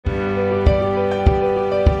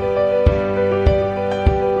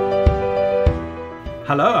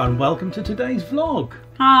Hello and welcome to today's vlog.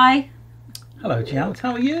 Hi. Hello Giles,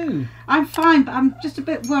 how are you? I'm fine, but I'm just a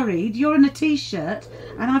bit worried. You're in a t-shirt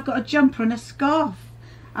and I've got a jumper and a scarf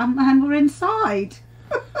and we're inside.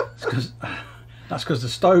 That's because the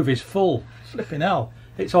stove is full. Flipping hell,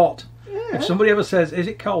 it's hot. Yeah. If somebody ever says, is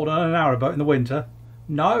it cold on a narrowboat in the winter?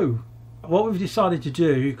 No. What we've decided to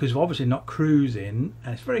do, because we're obviously not cruising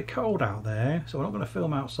and it's very cold out there, so we're not going to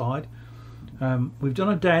film outside. We've done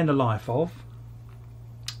a day in the life of,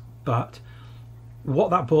 but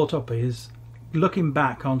what that brought up is looking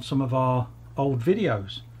back on some of our old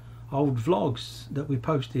videos, old vlogs that we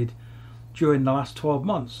posted during the last 12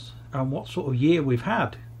 months and what sort of year we've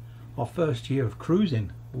had, our first year of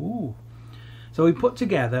cruising. Ooh. So we put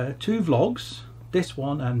together 2 vlogs, this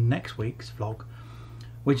one and next week's vlog,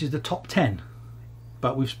 which is the top 10,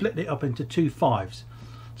 but we've split it up into 2 5s.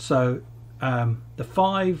 So the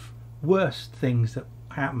 5 worst things that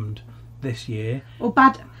happened this year, or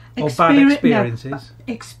bad experiences. No,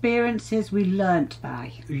 experiences we learnt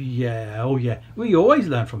by. Yeah, oh yeah. We always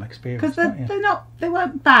learn from experience. Because they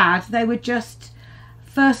weren't bad. They were just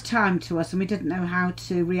first time to us, and we didn't know how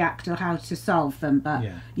to react or how to solve them. But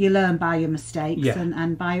yeah, you learn by your mistakes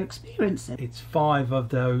and by your experiences. It's 5 of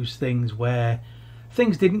those things where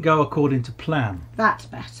things didn't go according to plan. That's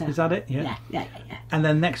better. Is that it? Yeah. Yeah. And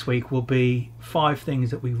then next week will be 5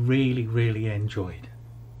 things that we really enjoyed.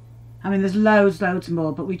 I mean, there's loads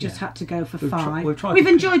more, but we just had to go for 5. We've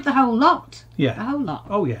enjoyed the whole lot. Yeah. The whole lot.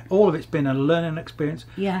 Oh yeah. All of it's been a learning experience.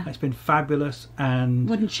 Yeah. It's been fabulous, and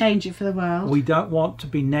wouldn't change it for the world. We don't want to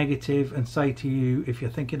be negative and say to you, if you're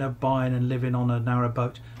thinking of buying and living on a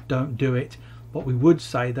narrowboat, don't do it. What we would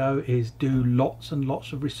say though is do lots and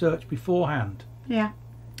lots of research beforehand. Yeah.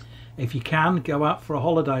 If you can, go out for a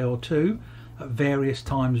holiday or 2 at various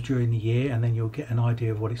times during the year, and then you'll get an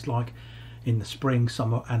idea of what it's like in the spring,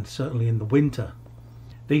 summer, and certainly in the winter.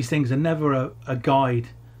 These things are never a guide,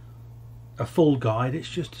 a full guide. It's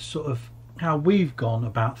just sort of how we've gone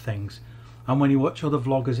about things, and when you watch other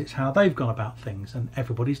vloggers, it's how they've gone about things, and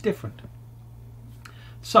everybody's different.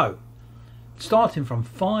 So starting from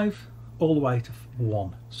 5 all the way to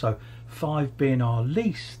 1, so 5 being our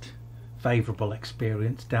least favourable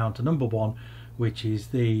experience, down to number 1, which is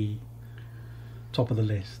the top of the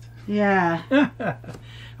list. Yeah.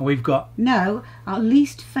 And we've got our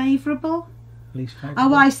least favourable. Least favourable.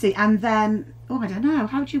 Oh, I see. And then I don't know.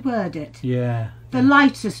 How would you word it? Yeah. The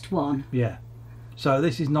lightest one. Yeah. So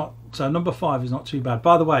this is not. So number 5 is not too bad.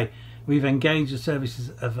 By the way, we've engaged the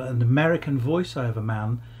services of an American voiceover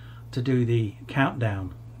man to do the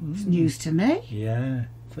countdown. It's news to me. Yeah.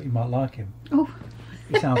 Thought you might like him. Oh.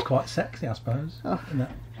 He sounds quite sexy, I suppose. Oh.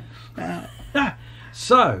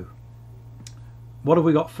 So, what have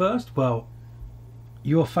we got first? Well,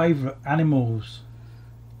 your favourite animals.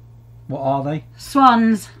 What are they?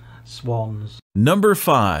 Swans. Swans. Number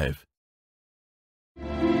 5.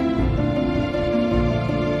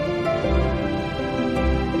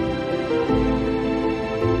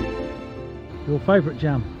 Your favourite,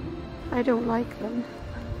 Jam? I don't like them.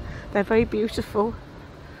 They're very beautiful.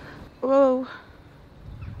 Oh,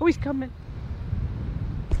 he's coming.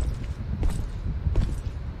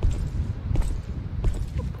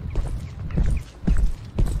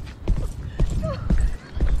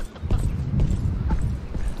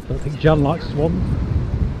 I don't think Jan likes swans.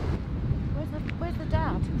 Where's the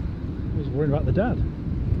dad? I was worried about the dad.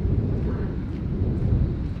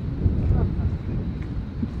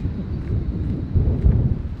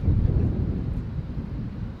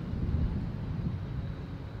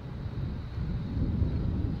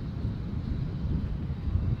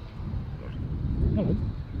 Hello.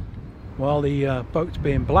 Well, the boat's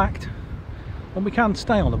being blacked, and we can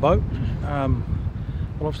stay on the boat. Well,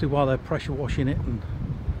 obviously while they're pressure washing it and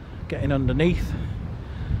getting underneath,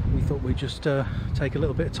 we thought we'd just take a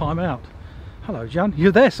little bit of time out. Hello Jan,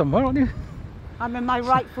 you're there somewhere, aren't you? I'm in my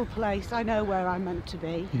rightful place. I know where I'm meant to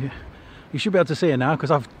be. Yeah, you should be able to see her now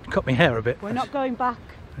because I've cut my hair a bit. We're not going back.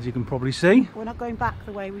 As you can probably see. We're not going back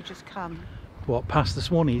the way we just come. What, past the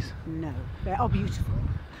Swannies? No, they are beautiful,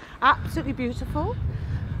 absolutely beautiful.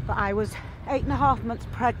 But I was 8.5 months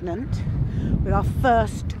pregnant with our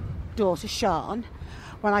first daughter Sian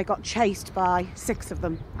when I got chased by 6 of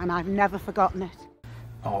them, and I've never forgotten it.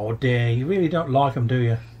 Oh dear, you really don't like them, do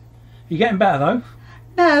you? You're getting better though.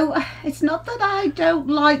 No, it's not that I don't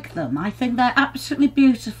like them. I think they're absolutely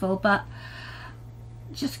beautiful, but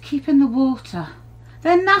just keep in the water.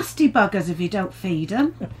 They're nasty buggers if you don't feed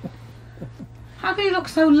them. How can you look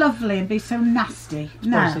so lovely and be so nasty?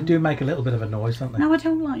 No. They do make a little bit of a noise, don't they? No, I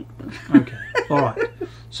don't like them. Okay, alright.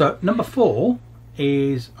 So number 4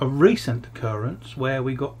 is a recent occurrence where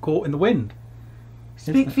we got caught in the wind.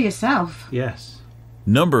 Speak for yourself. Yes.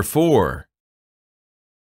 Number 4.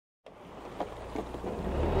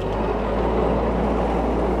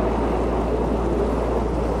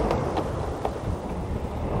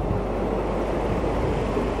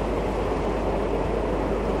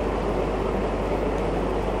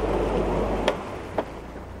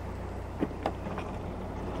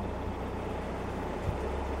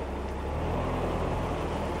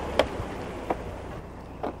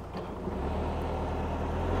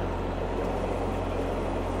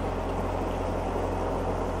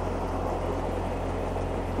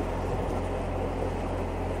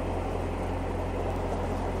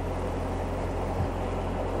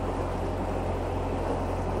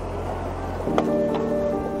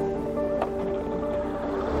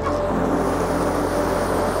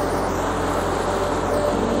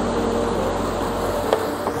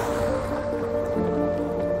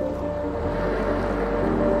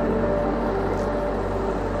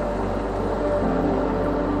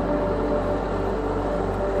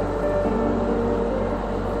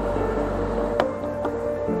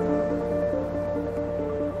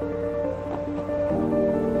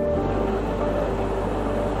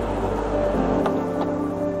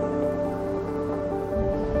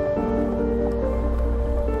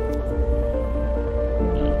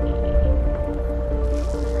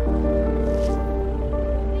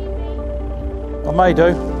 I may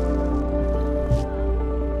do.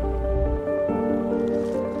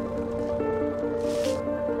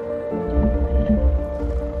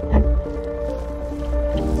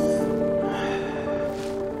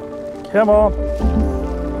 Come on.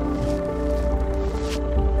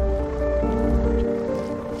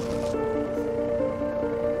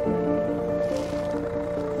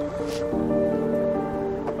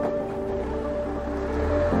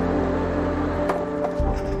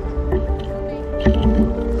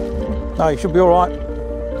 No, you should be all right.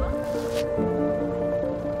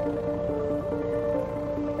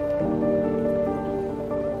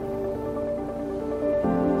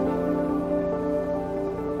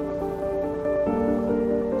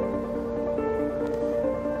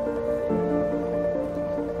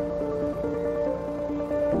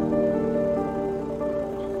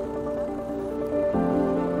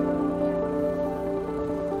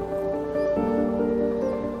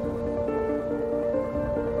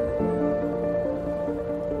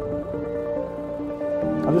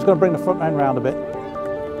 I'm just going to bring the front end round a bit.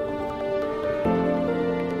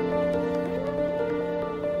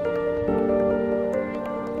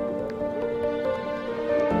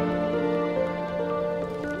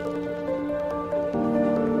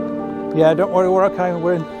 Yeah, don't worry, we're okay.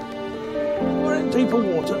 We're in deeper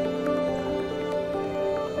water.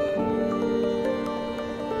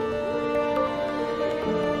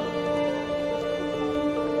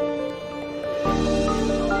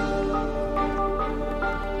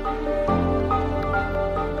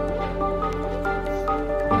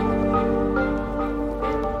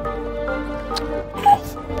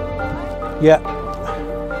 Yeah.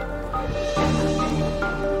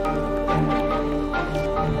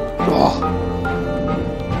 Oh.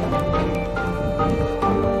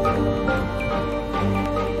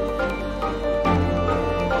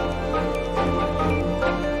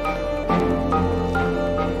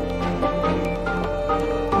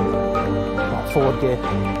 Right, forward gear,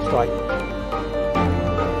 straight.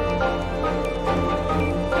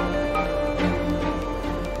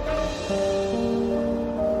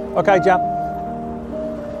 Okay, Jan.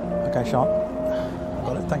 Okay, Sean.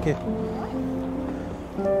 Got it, thank you.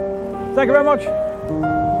 Thank you very much.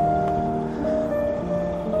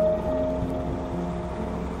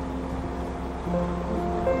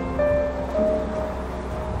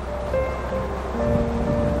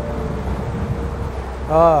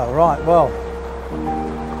 Ah, right, well,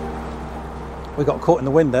 we got caught in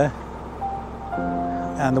the wind there,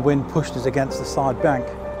 and the wind pushed us against the side bank.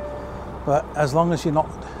 But as long as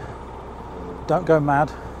don't go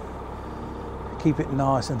mad, keep it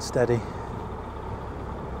nice and steady.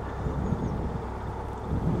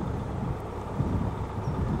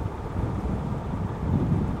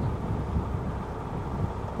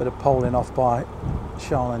 Bit of poling off by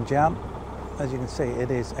Sean and Jan. As you can see,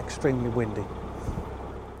 it is extremely windy.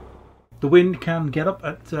 The wind can get up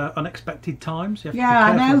at unexpected times. You have to be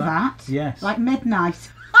I know of that. Yes. Like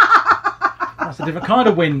midnight. That's a different kind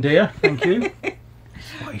of wind, dear. Thank you.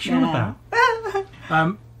 What are you sure about?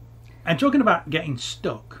 And talking about getting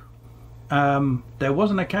stuck, there was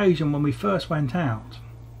an occasion when we first went out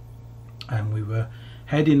and we were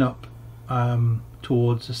heading up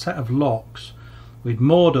towards a set of locks. We'd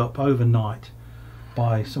moored up overnight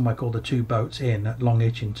by somewhere called the Two Boats Inn at Long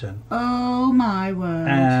Itchington. Oh my word.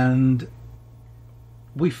 And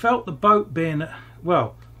we felt the boat being,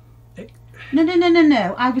 well...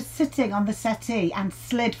 No. I was sitting on the settee and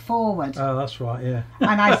slid forward. Oh, that's right, yeah.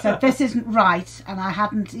 And I said, this isn't right. And I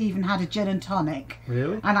hadn't even had a gin and tonic.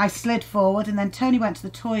 Really? And I slid forward, and then Tony went to the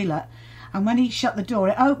toilet. And when he shut the door,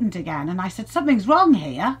 it opened again. And I said, something's wrong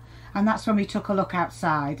here. And that's when we took a look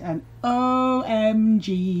outside. And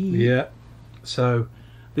OMG. Yeah. So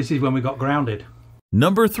this is when we got grounded.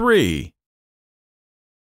 Number 3.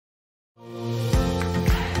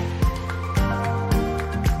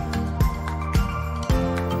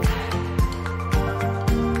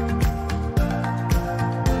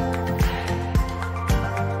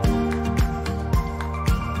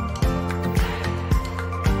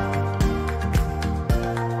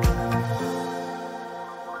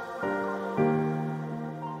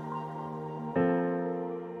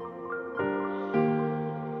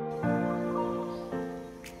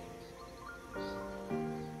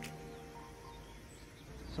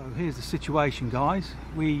 So here's the situation, guys.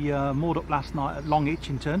 We moored up last night at Long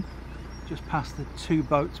Itchington, just past the Two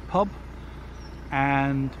Boats pub,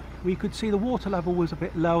 and we could see the water level was a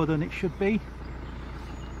bit lower than it should be.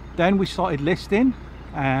 Then we started listing,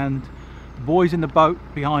 and the boys in the boat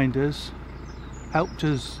behind us helped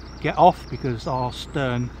us get off because our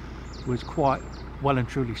stern was quite well and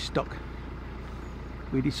truly stuck.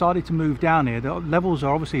 We decided to move down here. The levels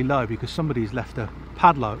are obviously low because somebody's left a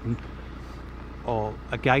paddle open or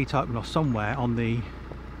a gate open or somewhere on the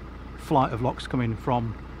flight of locks coming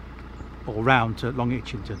from or round to Long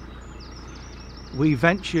Itchington. We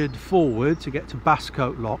ventured forward to get to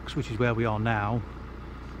Basscote locks, which is where we are now,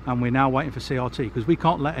 and we're now waiting for CRT because we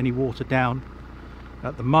can't let any water down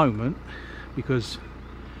at the moment because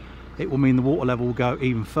it will mean the water level will go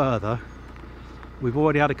even further. We've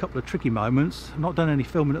already had a couple of tricky moments. I've not done any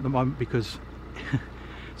filming at the moment because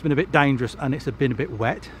it's been a bit dangerous and it's been a bit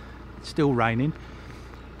wet. It's still raining,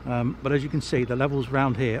 but as you can see, the levels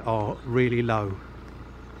around here are really low.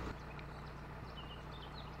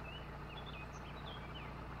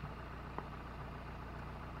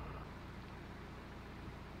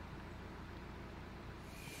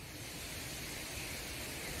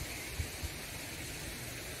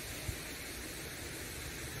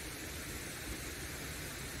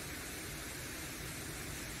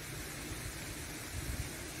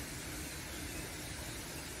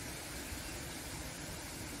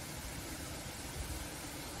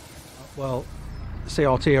 Well,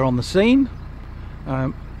 CRT are on the scene.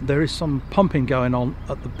 There is some pumping going on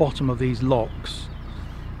at the bottom of these locks.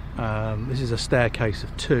 This is a staircase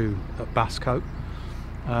of 2 at Basscote.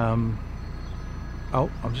 Oh,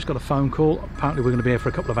 I've just got a phone call. Apparently we're going to be here for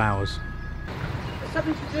a couple of hours. It's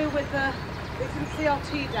something to do with the, there's some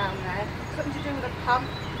CRT down there, something to do with a pump.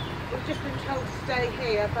 We've just been told to stay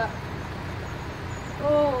here, but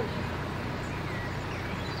oh,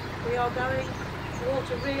 we are going,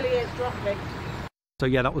 water really is dropping. So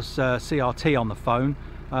yeah, that was CRT on the phone.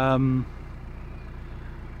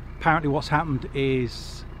 Apparently what's happened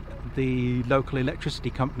is the local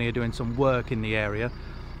electricity company are doing some work in the area,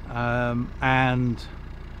 and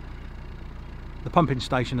the pumping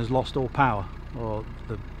station has lost all power, or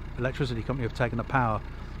the electricity company have taken the power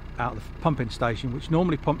out of the pumping station, which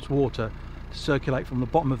normally pumps water to circulate from the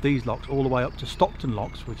bottom of these locks all the way up to Stockton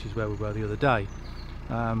locks, which is where we were the other day,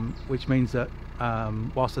 which means that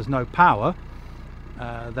whilst there's no power,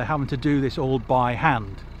 they're having to do this all by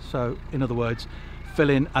hand. So in other words,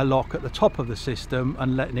 filling a lock at the top of the system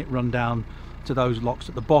and letting it run down to those locks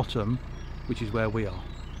at the bottom, which is where we are.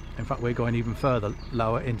 In fact, we're going even further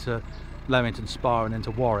lower into Leamington Spa and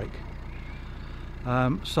into Warwick.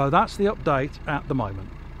 So that's the update at the moment,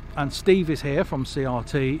 and Steve is here from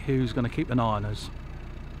CRT who's going to keep an eye on us.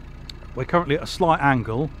 We're currently at a slight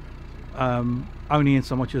angle, only in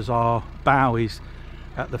so much as our bow is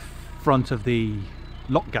at the front of the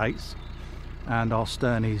lock gates and our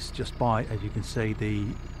stern is just by, as you can see, the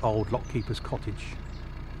old lockkeeper's cottage.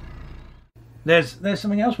 There's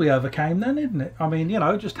something else we overcame then, isn't it? I mean, you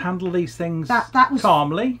know, just handle these things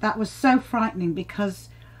calmly. That was so frightening because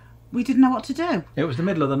we didn't know what to do. It was the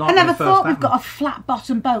middle of the night. I never thought we've got a flat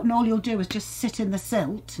bottom boat and all you'll do is just sit in the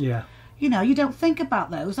silt. Yeah. You know, you don't think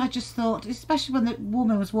about those. I just thought, especially when the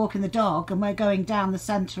woman was walking the dog and we're going down the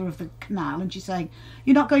centre of the canal and she's saying,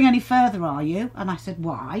 "You're not going any further, are you?" And I said,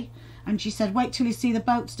 "Why?" And she said, "Wait till you see the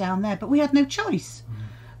boats down there." But we had no choice.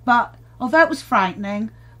 But although it was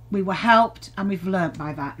frightening, we were helped and we've learnt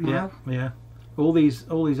by that now. Yeah. All these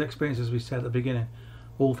experiences we said at the beginning,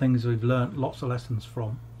 all things we've learnt lots of lessons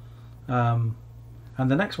from. And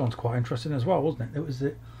the next one's quite interesting as well, wasn't it? It was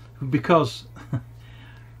because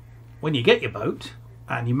when you get your boat,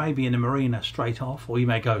 and you may be in the marina straight off, or you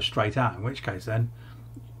may go straight out, in which case then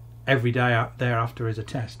every day out thereafter is a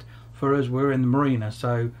test. For us, we're in the marina,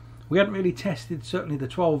 so we hadn't really tested certainly the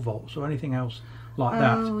 12 volts or anything else like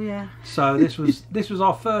that. Oh yeah. So this was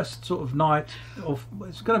our first sort of night of,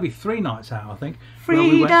 it's going to be 3 nights out, I think.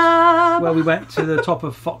 Freedom. Where we went to the top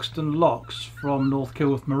of Foxton Locks from North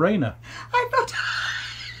Kilworth Marina. I thought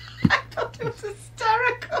it was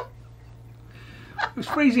hysterical. It was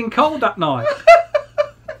freezing cold that night.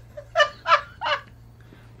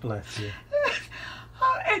 Bless you.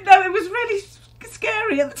 No, it was really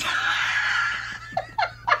scary at the time.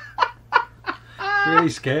 It's really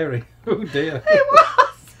scary. Oh dear. It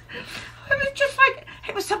was. It was just like,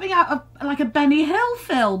 it was something out of like a Benny Hill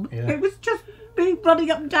film. Yeah. It was just me running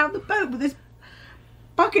up and down the boat with this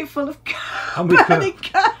bucket full of burning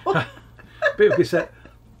coal. Bit of cassette.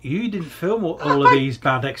 You didn't film all of these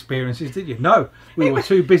bad experiences, did you? No, we were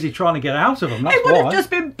too busy trying to get out of them. That's It would why. have just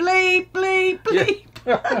been bleep, bleep, bleep.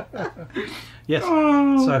 Yeah. Yes.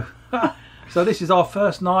 Oh. So this is our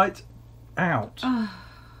first night out.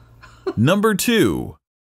 Number 2.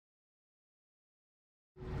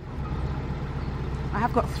 I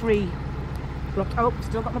have got 3. Oh,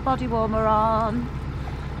 still got my body warmer on.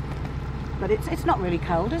 But it's not really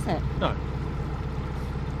cold, is it? No,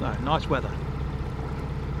 nice weather.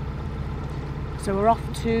 So we're off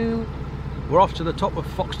to... We're off to the top of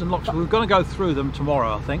Foxton Locks. We're going to go through them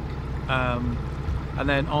tomorrow, I think, and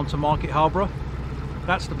then on to Market Harborough.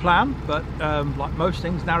 That's the plan, but like most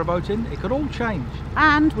things narrowboating, it could all change.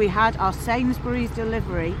 And we had our Sainsbury's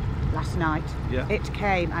delivery last night. Yeah. It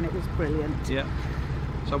came and it was brilliant. Yeah.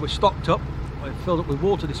 So we're stocked up. We filled up with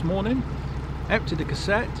water this morning, emptied the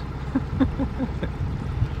cassette.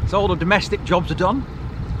 So all the domestic jobs are done.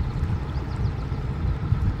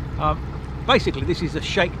 Basically, this is a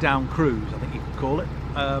shakedown cruise, I think you could call it.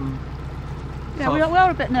 Yeah, we are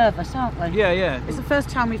a bit nervous, aren't we? Yeah, yeah. It's the first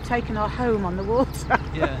time we've taken our home on the water.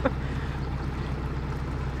 Yeah.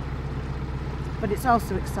 But it's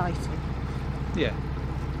also exciting. Yeah.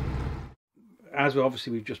 As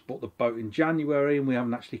we've just bought the boat in January and we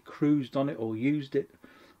haven't actually cruised on it or used it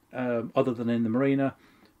other than in the marina.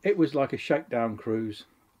 It was like a shakedown cruise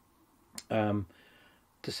to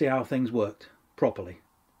see how things worked properly.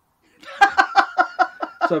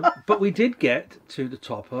 But we did get to the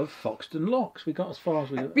top of Foxton Locks. We got as far as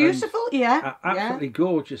we... Beautiful, yeah. Absolutely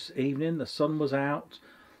gorgeous evening. The sun was out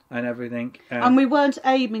and everything. And we weren't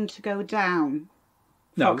aiming to go down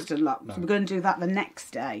No, Foxton Locks. no. We're going to do that the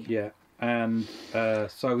next day. Yeah. And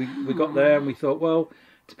so we got there and we thought, well,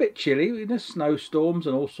 it's a bit chilly. There's snowstorms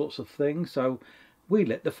and all sorts of things. So we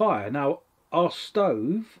lit the fire. Now, our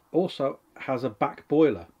stove also has a back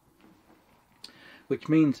boiler, which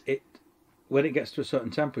means when it gets to a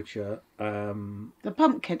certain temperature, The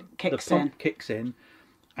pump kicks in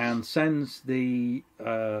and sends the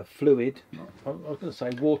fluid. I was going to say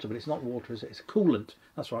water, but it's not water, is it? It's a coolant.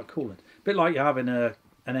 That's right, coolant. A bit like you have in an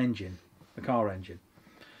engine, a car engine.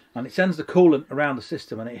 And it sends the coolant around the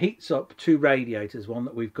system and it heats up 2 radiators, one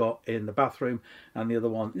that we've got in the bathroom and the other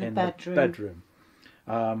one in the bedroom.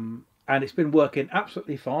 And it's been working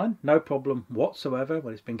absolutely fine, no problem whatsoever.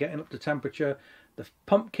 When it's been getting up to temperature, the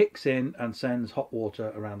pump kicks in and sends hot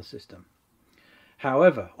water around the system.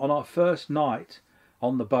 However, on our first night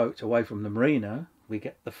on the boat away from the marina, we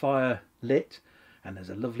get the fire lit and there's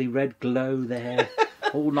a lovely red glow there,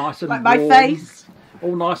 all nice and like warm. my face.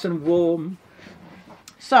 All nice and warm.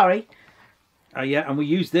 Sorry. Yeah, and we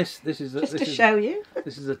use this. This is show you.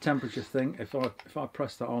 This is a temperature thing. If I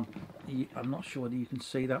press that on, I'm not sure whether you can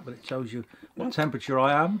see that, but it tells you what temperature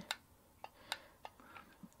I am.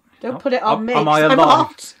 Don't put it on me. Am I I'm alive?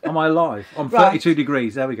 hot. Am I alive? I'm Right. 32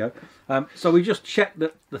 degrees. There we go. So we just checked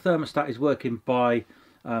that the thermostat is working by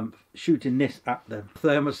shooting this at the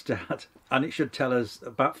thermostat, and it should tell us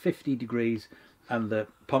about 50 degrees, and the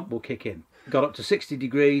pump will kick in. Got up to 60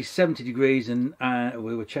 degrees, 70 degrees, and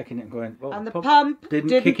we were checking it and going, well, And the pump didn't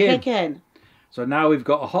kick in. So now we've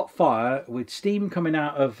got a hot fire with steam coming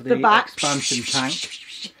out of the back. expansion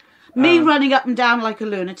tank. Me running up and down like a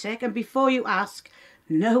lunatic, and before you ask,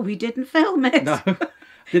 no, we didn't film it. No,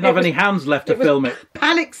 didn't have any hands left to film it.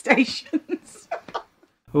 Panic stations.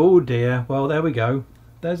 Oh dear. Well, there we go.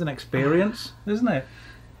 There's an experience, isn't it?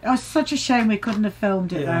 It was such a shame we couldn't have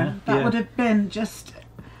filmed it Yeah, though. That yeah. would have been just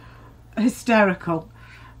hysterical.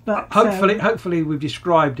 But Hopefully we've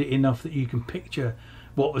described it enough that you can picture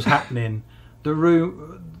what was happening.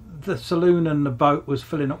 The saloon and the boat was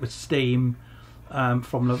filling up with steam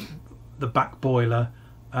from the back boiler.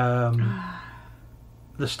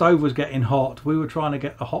 The stove was getting hot. We were trying to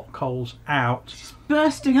get the hot coals out.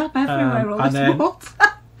 bursting up everywhere, all and this then- water.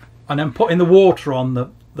 and then putting the water on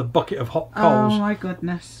the bucket of hot coals. Oh my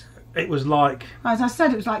goodness. It was like, as I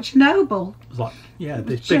said, it was like Chernobyl. It was like, yeah,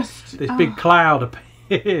 this just, big cloud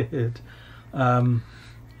appeared. And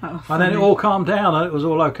then it all calmed down and it was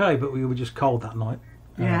all okay, but we were just cold that night.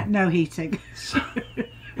 Yeah, no heating. So,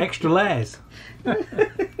 extra layers.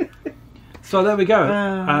 So there we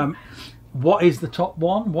go. What is the top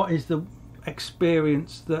one? What is the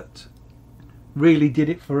experience that really did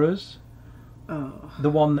it for us? The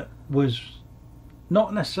one that was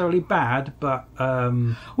not necessarily bad, but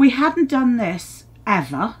we hadn't done this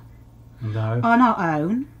ever no, on our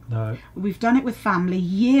own. no, We've done it with family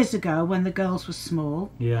years ago when the girls were small,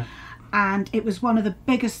 yeah, and it was one of the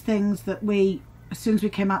biggest things that we, as soon as we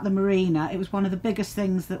came out the marina, it was one of the biggest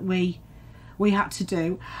things that we had to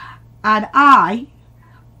do, and I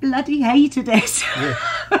bloody hated it. yeah.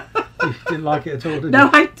 You didn't like it at all, did you? No,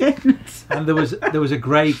 I didn't. And there was a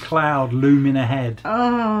grey cloud looming ahead.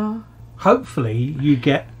 Oh. Hopefully you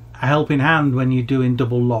get a helping hand when you're doing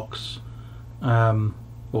double locks,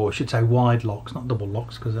 or I should say wide locks, not double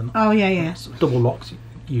locks, because they're not. Oh yeah, yeah. Double locks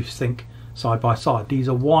you think side by side. These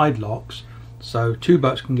are wide locks, so two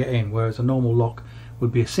boats can get in, whereas a normal lock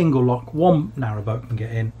would be a single lock, one narrowboat can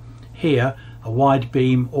get in. Here a wide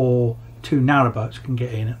beam or two narrowboats can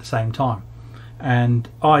get in at the same time. And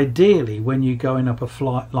ideally when you're going up a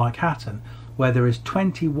flight like Hatton where there is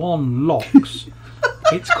 21 locks,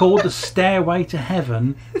 it's called the Stairway to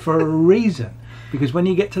Heaven for a reason, because when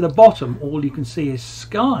you get to the bottom all you can see is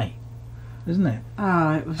sky, isn't it?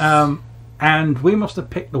 Oh, it was and we must have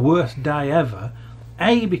picked the worst day ever,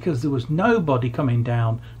 because there was nobody coming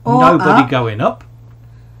down, or nobody up. going up,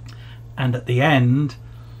 and at the end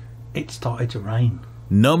it started to rain.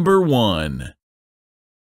 Number 1.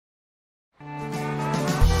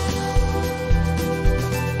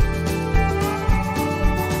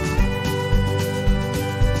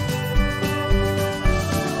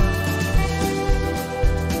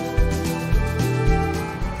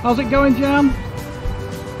 How's it going, Jan?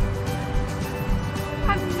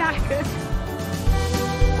 I'm knackered.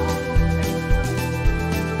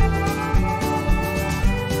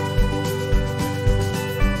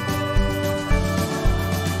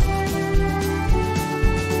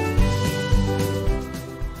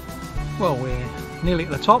 Well, we're nearly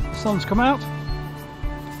at the top, the sun's come out,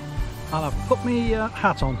 and I've put my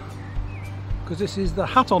hat on, because this is the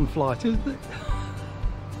hat-on flight, isn't it?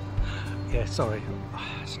 Yeah, sorry,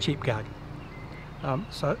 it's a cheap gag.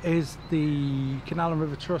 So is the Canal and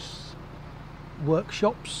River Trust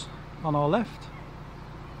workshops on our left.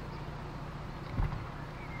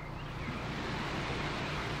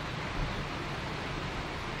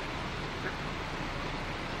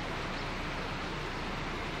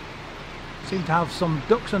 Seem to have some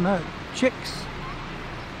ducks and chicks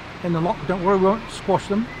in the lock. Don't worry, we won't squash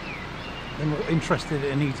them. They're not interested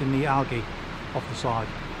in eating the algae off the side.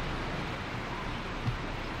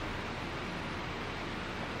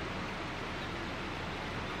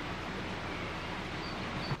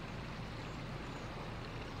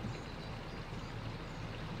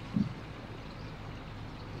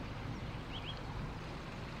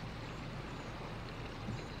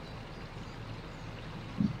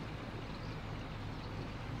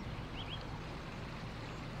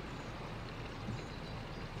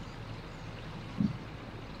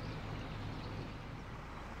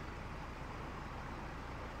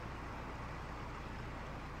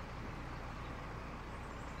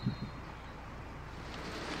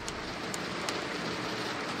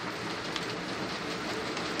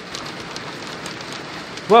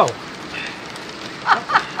 Well,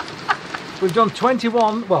 we've done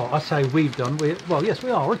 21, well I say we've done, well yes we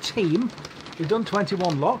are a team. We've done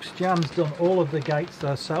 21 locks. Jan's done all of the gates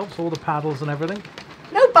herself, all the paddles and everything.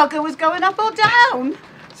 No bugger was going up or down.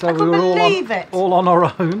 So I couldn't believe it. All on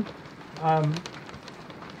our own.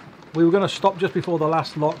 We were going to stop just before the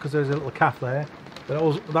last lock because there's a little calf there,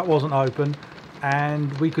 but that wasn't open.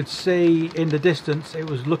 And we could see in the distance it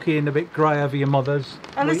was looking a bit grey over your mother's.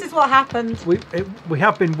 And this is what happened. We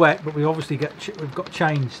have been wet, but we obviously we've got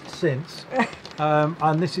changed since.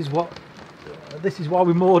 And this is why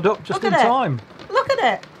we moored up just in time. Look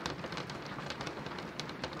at it.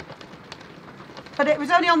 But it was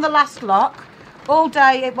only on the last lock. All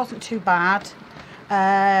day it wasn't too bad.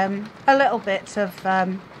 A little bit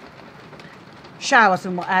of showers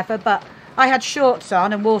and whatever, but I had shorts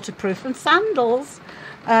on and waterproof and sandals,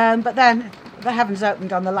 but then the heavens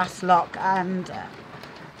opened on the last lock and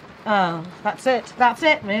oh, that's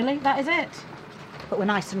it really, that is it. But we're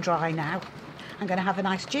nice and dry now. I'm going to have a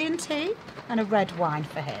nice G&T and a red wine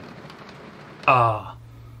for him. Ah,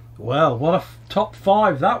 well, what a top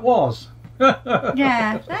 5 that was.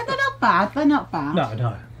 Yeah, they're not bad. They're not bad. No,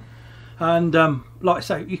 no. And like I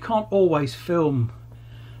say, you can't always film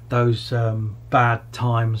those bad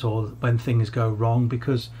times or when things go wrong,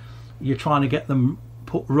 because you're trying to get them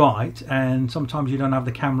put right, and sometimes you don't have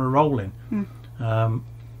the camera rolling.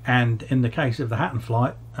 And in the case of the Hatton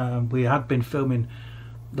flight, we had been filming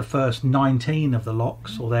the first 19 of the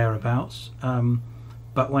locks or thereabouts,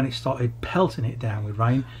 but when it started pelting it down with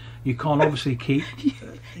rain, you can't obviously keep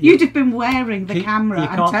You'd have been wearing the camera. You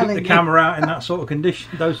can't keep the camera out in that sort of condition,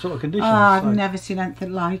 those sort of conditions. Oh, I've never seen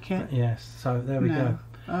anything like it. Yes, so there we go.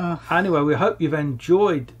 Oh. Anyway, we hope you've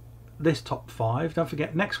enjoyed this top 5. Don't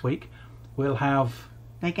forget, next week we'll have,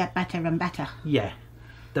 They get better and better. yeah,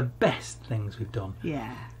 the best things we've done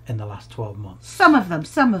Yeah. in the last 12 months. Some of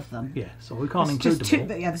them. Yeah, so we can't There's include just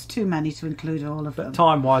them all. yeah, there's too many to include all of them. But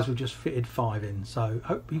time-wise, we've just fitted 5 in, so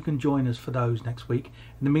hope you can join us for those next week.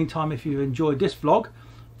 In the meantime, if you've enjoyed this vlog,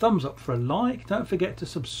 thumbs up for a like. Don't forget to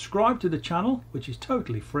subscribe to the channel, which is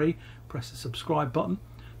totally free. Press the subscribe button.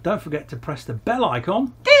 Don't forget to press the bell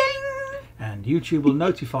icon. Ding! And YouTube will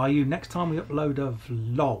notify you next time we upload a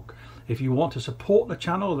vlog. If you want to support the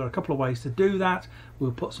channel, there are a couple of ways to do that.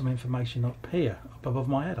 We'll put some information up here, up above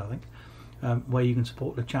my head, I think, where you can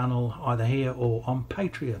support the channel either here or on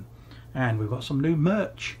Patreon. And we've got some new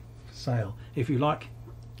merch for sale. If you like,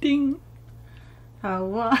 ding! Oh,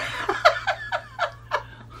 what?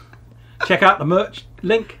 Check out the merch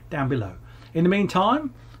link down below. In the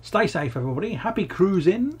meantime, stay safe, everybody. Happy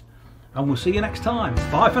cruising, and we'll see you next time.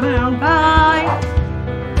 Bye for now. Bye!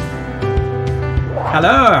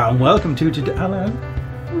 Hello, and welcome to today. Hello.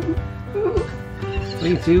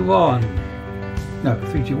 3, 2, 1. No,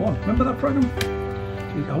 3, 2, 1. Remember that program?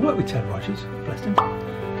 I worked with Ted Rogers, bless him.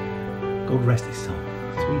 God rest his soul.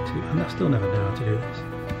 3, 2, and I still never know how to do this.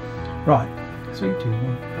 Right, 3, 2,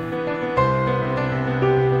 1.